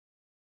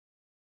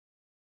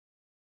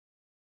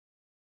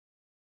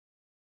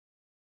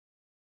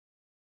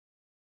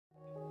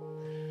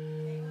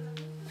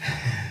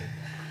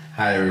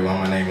Hi everyone,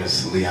 my name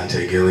is Leon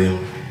T.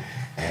 Gilliam,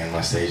 and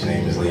my stage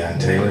name is Leon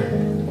Taylor.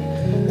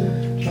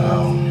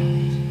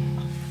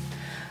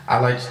 I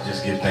like to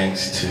just give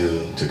thanks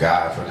to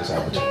God for this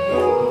opportunity.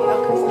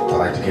 I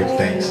like to give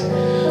thanks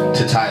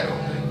to Tidal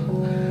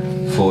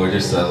for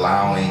just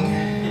allowing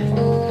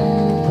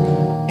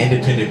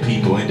independent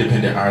people,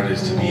 independent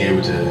artists to be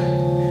able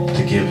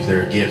to give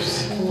their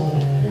gifts,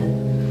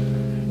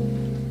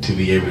 to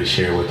be able to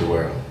share with the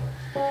world.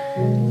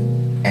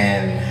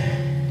 And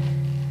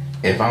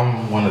if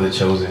I'm one of the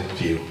chosen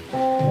few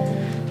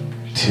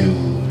to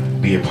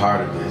be a part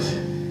of this,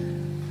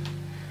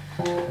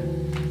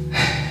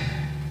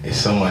 it's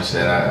so much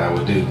that I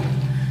would do.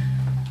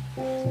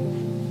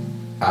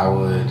 I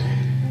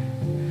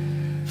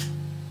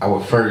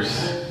would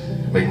first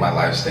make my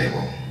life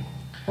stable.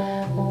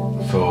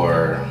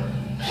 For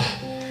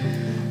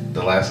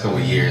the last couple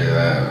of years,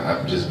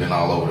 I've just been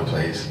all over the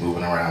place,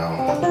 moving around,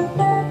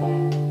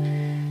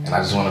 and I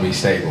just want to be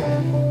stable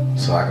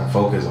so I can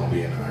focus on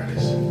being an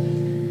artist.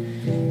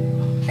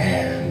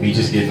 And me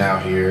just getting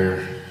out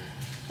here,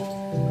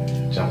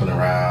 jumping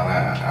around,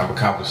 I've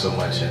accomplished so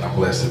much, and I'm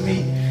blessed to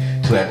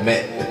have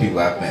met the people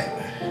I've met.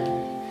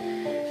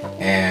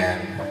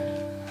 And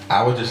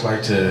I would just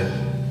like to,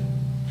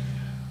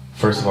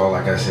 first of all,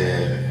 like I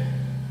said,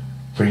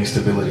 bring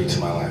stability to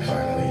my life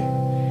finally.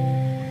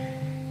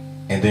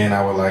 And then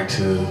I would like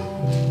to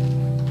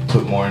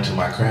put more into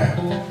my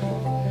craft,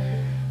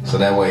 so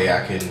that way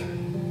I can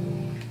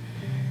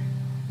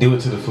do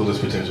it to the fullest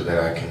potential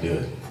that I can do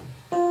it.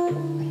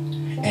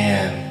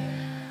 And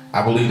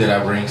I believe that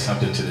I bring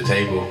something to the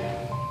table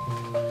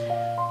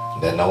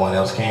that no one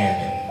else can,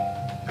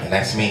 and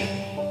that's me.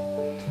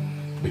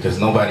 Because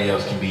nobody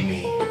else can be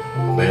me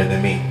better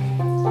than me.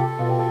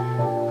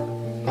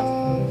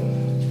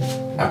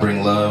 I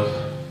bring love.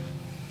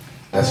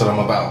 That's what I'm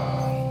about.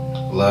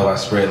 Love, I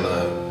spread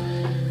love.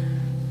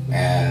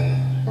 And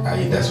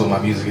that's what my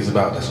music is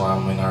about. That's why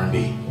I'm in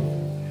R&B.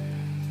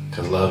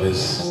 Because love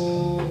is...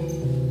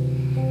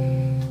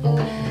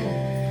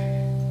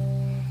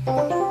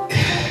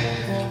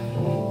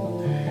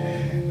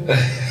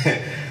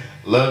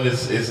 love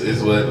is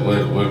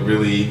what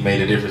really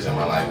made a difference in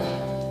my life.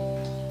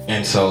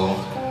 And so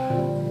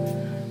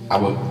I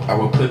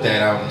would put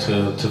that out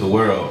into the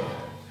world,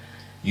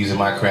 using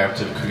my craft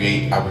to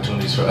create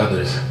opportunities for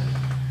others,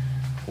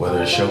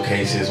 whether it's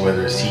showcases,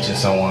 whether it's teaching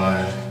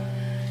someone,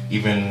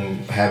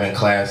 even having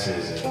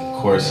classes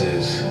and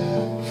courses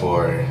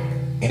for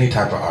any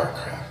type of art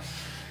craft,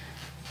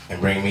 and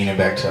bring meaning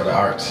back to the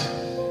arts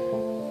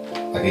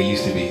like it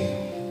used to be,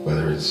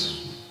 whether it's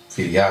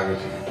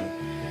videography,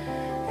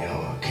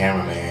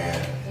 cameraman,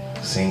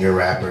 singer,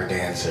 rapper,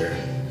 dancer.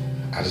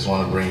 I just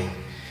want to bring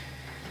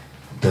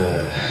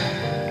the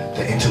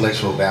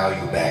intellectual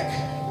value back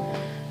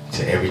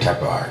to every type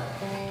of art.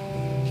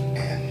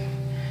 And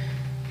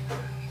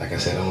like I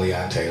said, I'm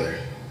Leon Taylor,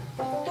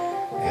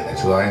 and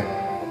that's who I am.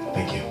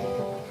 Thank you.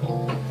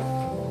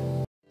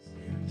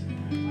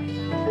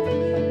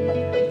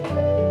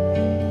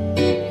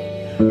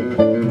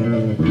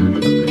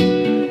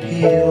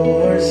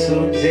 You're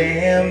so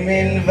damn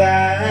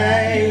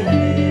inviting.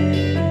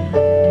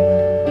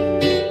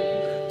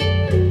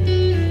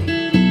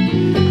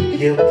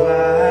 Your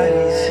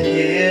body's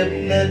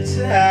hypnotizing.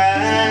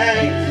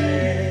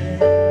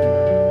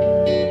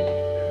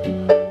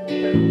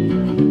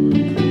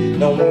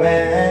 No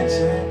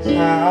matter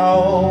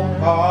how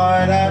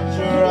hard I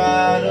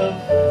try to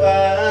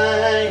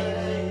fight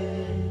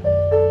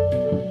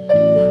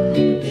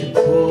it, it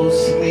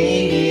pulls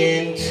me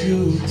in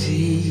too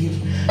deep,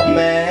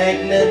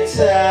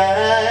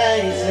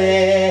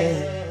 magnetizing.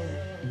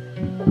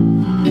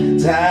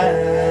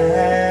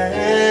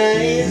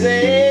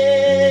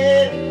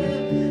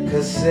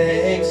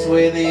 Sex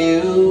with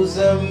you's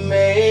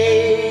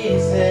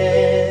amazing.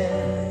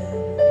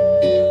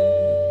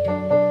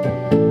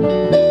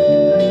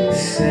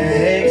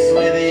 Sex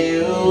with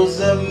you's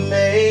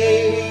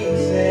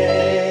amazing.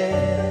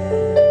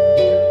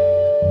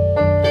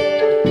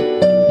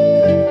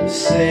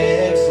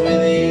 Sex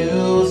with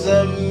you's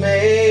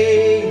amazing.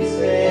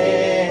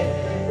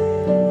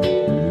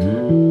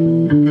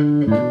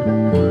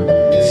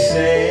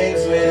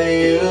 Sex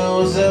with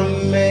you's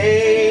amazing.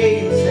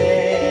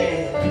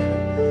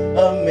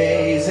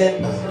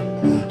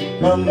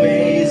 Amazing,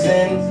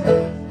 amazing,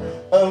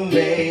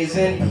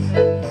 amazing,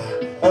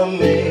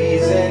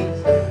 amazing,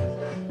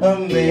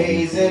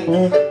 amazing,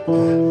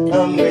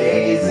 amazing.